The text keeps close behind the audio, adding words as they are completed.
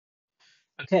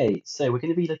Okay, so we're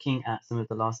going to be looking at some of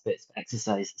the last bits for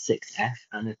exercise 6F,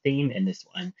 and the theme in this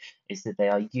one is that they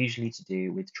are usually to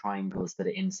do with triangles that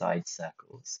are inside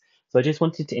circles. So I just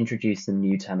wanted to introduce some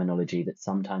new terminology that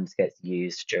sometimes gets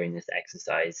used during this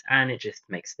exercise, and it just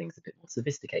makes things a bit more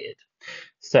sophisticated.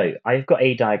 So I've got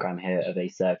a diagram here of a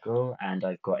circle and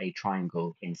I've got a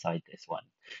triangle inside this one.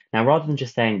 Now, rather than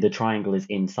just saying the triangle is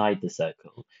inside the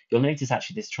circle, you'll notice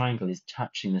actually this triangle is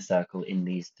touching the circle in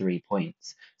these 3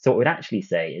 points. So what we'd actually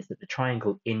say is that the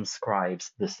triangle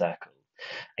inscribes the circle.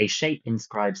 A shape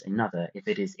inscribes another if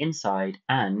it is inside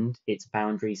and its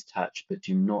boundaries touch but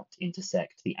do not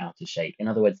intersect the outer shape. In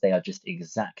other words, they are just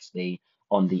exactly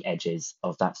on the edges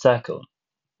of that circle.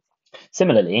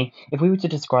 Similarly, if we were to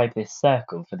describe this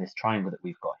circle for this triangle that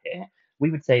we've got here, we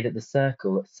would say that the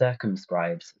circle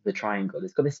circumscribes the triangle.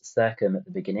 It's got this circum at the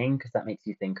beginning because that makes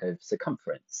you think of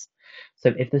circumference.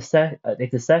 So if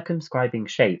the circumscribing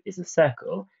shape is a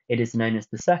circle, it is known as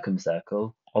the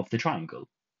circumcircle of the triangle.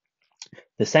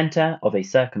 The center of a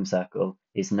circumcircle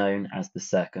is known as the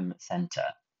circumcenter.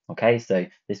 Okay, so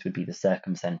this would be the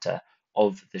circumcenter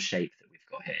of the shape that we've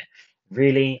got here.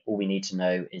 Really, all we need to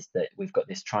know is that we've got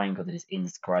this triangle that is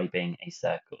inscribing a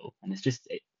circle, and it's just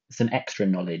some extra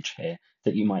knowledge here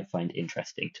that you might find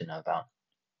interesting to know about.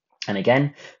 And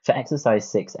again, for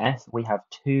exercise 6F, we have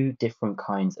two different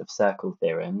kinds of circle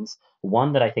theorems,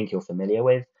 one that I think you're familiar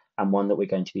with and one that we're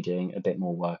going to be doing a bit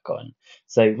more work on.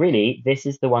 So really, this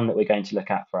is the one that we're going to look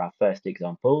at for our first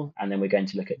example, and then we're going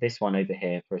to look at this one over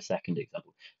here for a second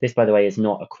example. This, by the way, is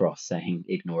not a cross saying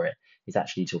ignore it. It's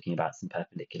actually talking about some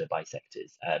perpendicular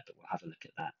bisectors, but we'll have a look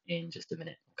at that in just a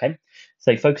minute, okay?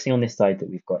 So focusing on this side that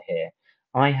we've got here,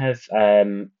 I have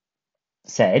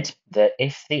said that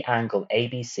if the angle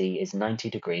ABC is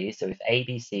 90 degrees, so if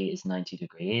ABC is 90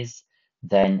 degrees,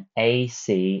 then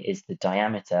AC is the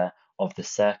diameter of the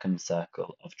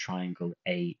circumcircle of triangle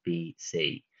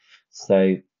ABC.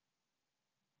 So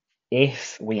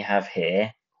if we have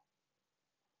here,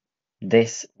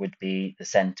 this would be the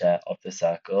center of the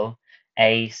circle.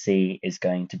 AC is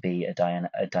going to be a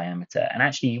diameter. And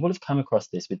actually, you will have come across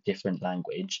this with different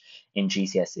language in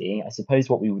GCSE. I suppose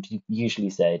what we would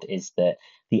usually said is that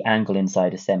the angle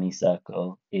inside a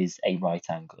semicircle is a right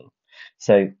angle.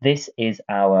 So this is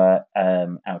our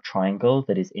triangle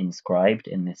that is inscribed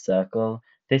in this circle.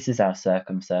 This is our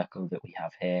circumcircle that we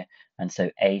have here. And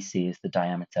so AC is the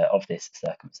diameter of this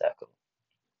circumcircle.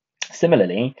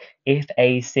 Similarly, if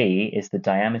AC is the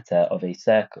diameter of a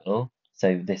circle,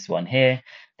 so this one here,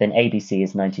 then ABC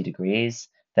is 90 degrees.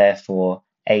 Therefore,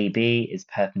 AB is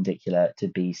perpendicular to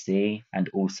BC, and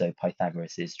also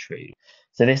Pythagoras is true.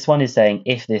 So this one is saying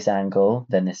if this angle,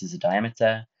 then this is a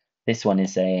diameter. This one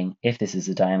is saying if this is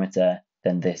a diameter,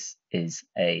 then this is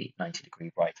a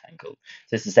 90-degree right angle.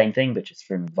 So it's the same thing, but just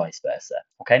from vice versa,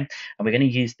 okay? And we're going to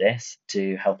use this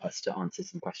to help us to answer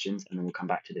some questions, and then we'll come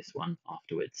back to this one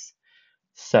afterwards.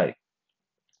 So, we've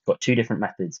got two different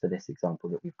methods for this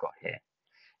example that we've got here.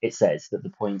 It says that the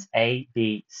points A,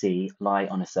 B, C lie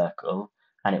on a circle,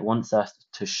 and it wants us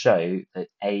to show that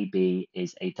AB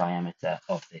is a diameter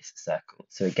of this circle.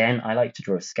 So again, I like to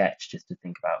draw a sketch just to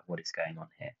think about what is going on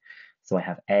here. So I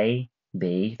have A,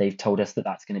 B. They've told us that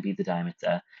that's going to be the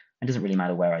diameter. It doesn't really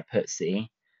matter where I put C,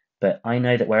 but I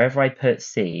know that wherever I put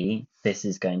C, this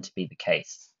is going to be the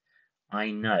case.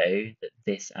 I know that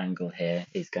this angle here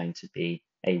is going to be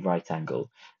a right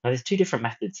angle. Now, there's two different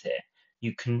methods here.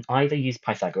 You can either use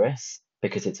Pythagoras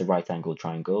because it's a right angled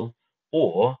triangle,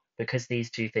 or because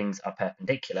these two things are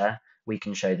perpendicular, we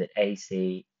can show that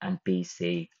AC and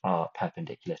BC are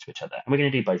perpendicular to each other. And we're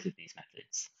going to do both of these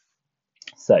methods.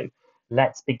 So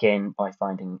let's begin by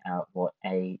finding out what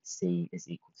AC is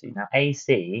equal to. Now,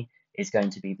 AC is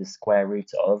going to be the square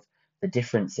root of the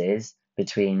differences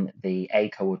between the A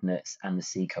coordinates and the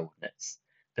C coordinates.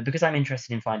 But because I'm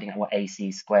interested in finding out what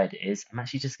AC squared is, I'm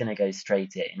actually just going to go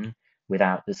straight in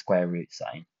without the square root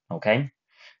sign, okay?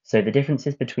 So the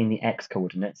differences between the X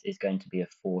coordinates is going to be a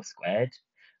 4 squared,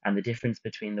 and the difference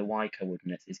between the Y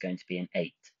coordinates is going to be an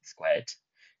 8 squared.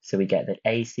 So we get that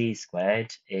AC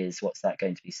squared is, what's that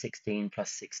going to be, 16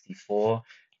 plus 64,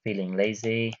 feeling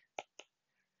lazy,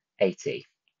 80.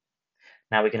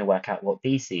 Now we're going to work out what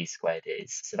BC squared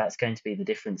is. So that's going to be the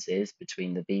differences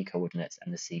between the B coordinates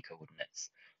and the C coordinates.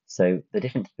 So the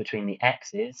difference between the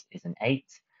X's is an 8,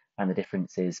 and the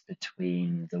differences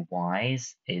between the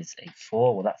Y's is a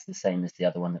 4. Well, that's the same as the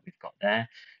other one that we've got there.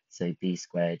 So B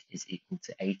squared is equal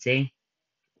to 80.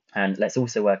 And let's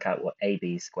also work out what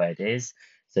AB squared is.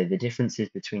 So the differences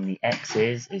between the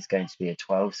x's is going to be a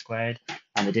 12 squared,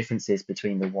 and the differences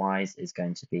between the y's is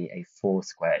going to be a 4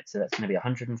 squared. So that's going to be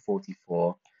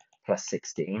 144 plus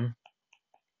 16.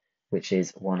 which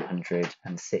is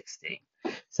 160.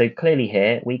 So clearly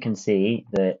here we can see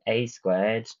that a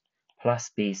squared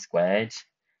plus b squared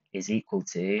is equal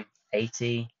to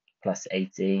 80 plus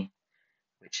 80,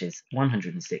 which is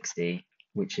 160,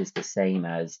 which is the same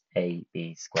as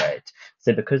AB squared.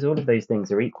 So because all of those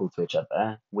things are equal to each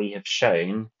other, we have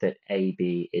shown that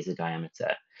AB is a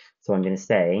diameter. So I'm going to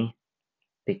say,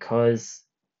 because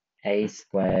A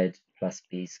squared plus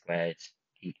B squared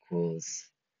equals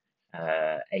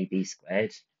AB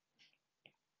squared,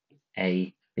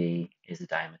 AB is a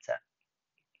diameter.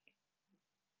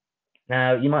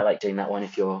 Now, you might like doing that one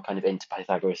if you're kind of into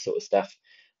Pythagoras sort of stuff.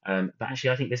 But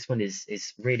actually, I think this one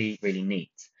is really, really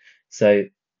neat. So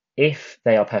if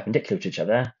they are perpendicular to each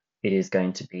other, it is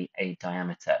going to be a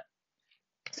diameter.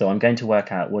 So I'm going to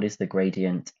work out what is the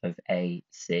gradient of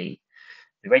AC.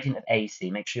 The gradient of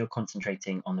AC, make sure you're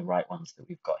concentrating on the right ones that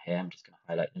we've got here. I'm just going to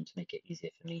highlight them to make it easier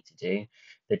for me to do.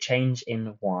 The change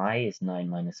in y is 9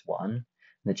 minus 1. And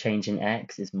the change in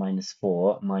x is minus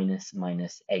 4 minus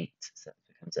 8. So it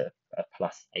becomes a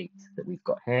plus 8 that we've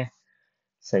got here.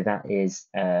 So that is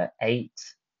 8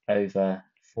 over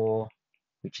 4,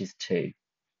 which is 2.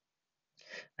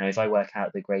 Now, if I work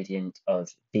out the gradient of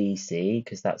BC,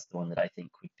 because that's the one that I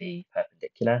think would be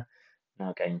perpendicular, I'm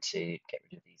now going to get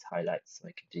rid of these highlights so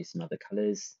I can do some other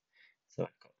colors. So I've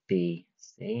got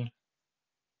BC.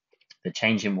 The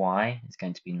change in y is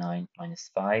going to be 9 minus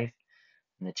 5,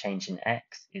 and the change in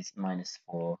x is minus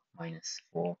 4 minus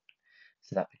 4.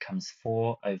 So that becomes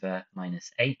 4 over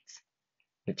minus 8,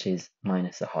 which is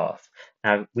minus a half.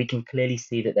 Now, we can clearly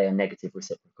see that they are negative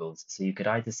reciprocals. So you could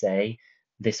either say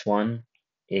this one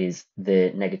is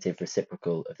the negative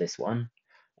reciprocal of this one,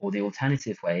 or the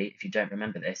alternative way, if you don't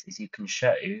remember this, is you can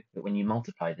show that when you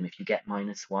multiply them, if you get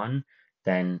minus 1,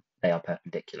 then they are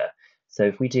perpendicular. So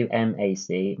if we do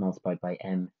MAC multiplied by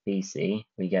MBC,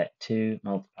 we get 2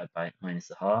 multiplied by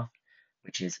minus a half,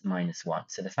 which is minus 1.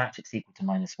 So the fact it's equal to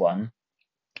minus 1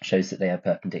 shows that they are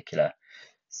perpendicular.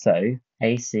 So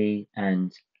AC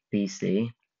and BC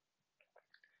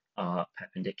are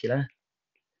perpendicular,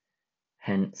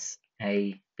 hence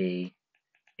AB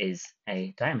is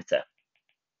a diameter.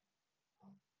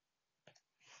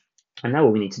 And now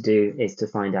what we need to do is to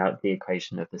find out the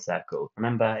equation of the circle.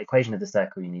 Remember, equation of the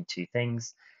circle, you need two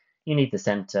things. You need the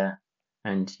center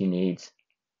and you need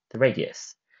the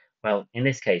radius. Well, in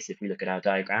this case, if we look at our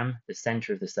diagram, the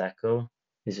center of the circle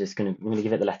is just we're going to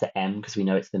give it the letter M because we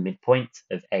know it's the midpoint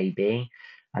of AB,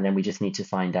 and then we just need to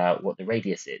find out what the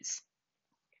radius is.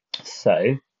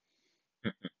 So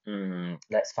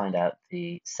let's find out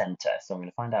the center. So I'm going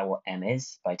to find out what M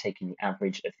is by taking the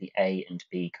average of the A and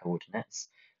B coordinates.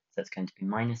 So that's going to be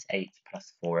minus 8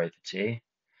 plus 4 over 2.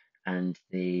 And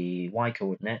the Y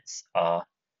coordinates are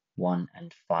 1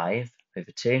 and 5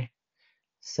 over 2.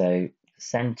 So the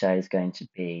center is going to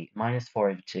be minus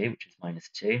 4 over 2, which is minus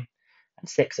 2, and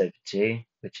 6 over 2,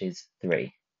 which is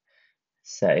 3.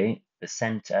 So the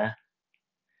center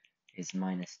is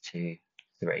minus 2,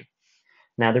 3.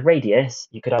 Now the radius,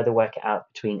 you could either work it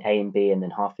out between A and B and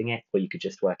then halving it, or you could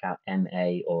just work out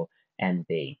MA or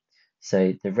MB.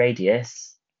 So the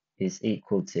radius is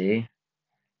equal to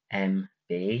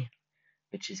MB,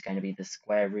 which is going to be the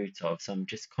square root of, so I'm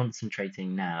just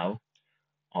concentrating now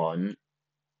on,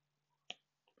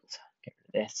 get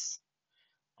rid of this,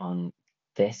 on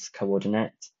this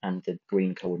coordinate and the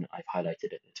green coordinate I've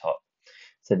highlighted at the top.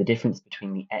 So the difference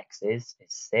between the x's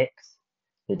is 6.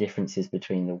 The differences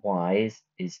between the y's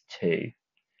is 2.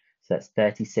 So that's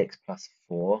 36 plus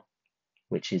 4,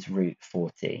 which is root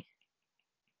 40.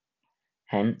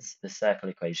 Hence, the circle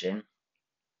equation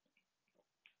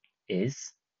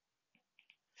is,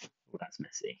 oh, that's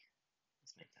messy.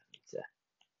 Let's make that neater.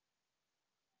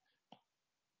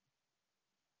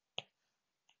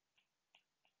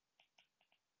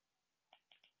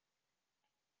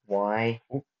 Y,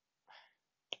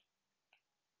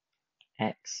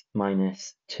 x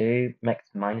minus 2, x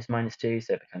minus minus 2,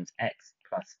 so it becomes x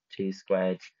plus 2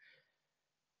 squared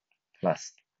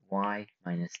plus y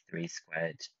minus 3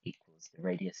 squared equals the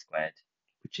radius squared,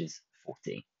 which is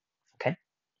 40. Okay,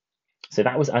 so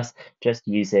that was us just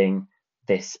using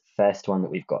this first one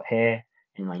that we've got here.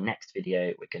 In my next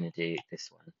video, we're going to do this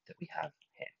one that we have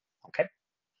here. Okay.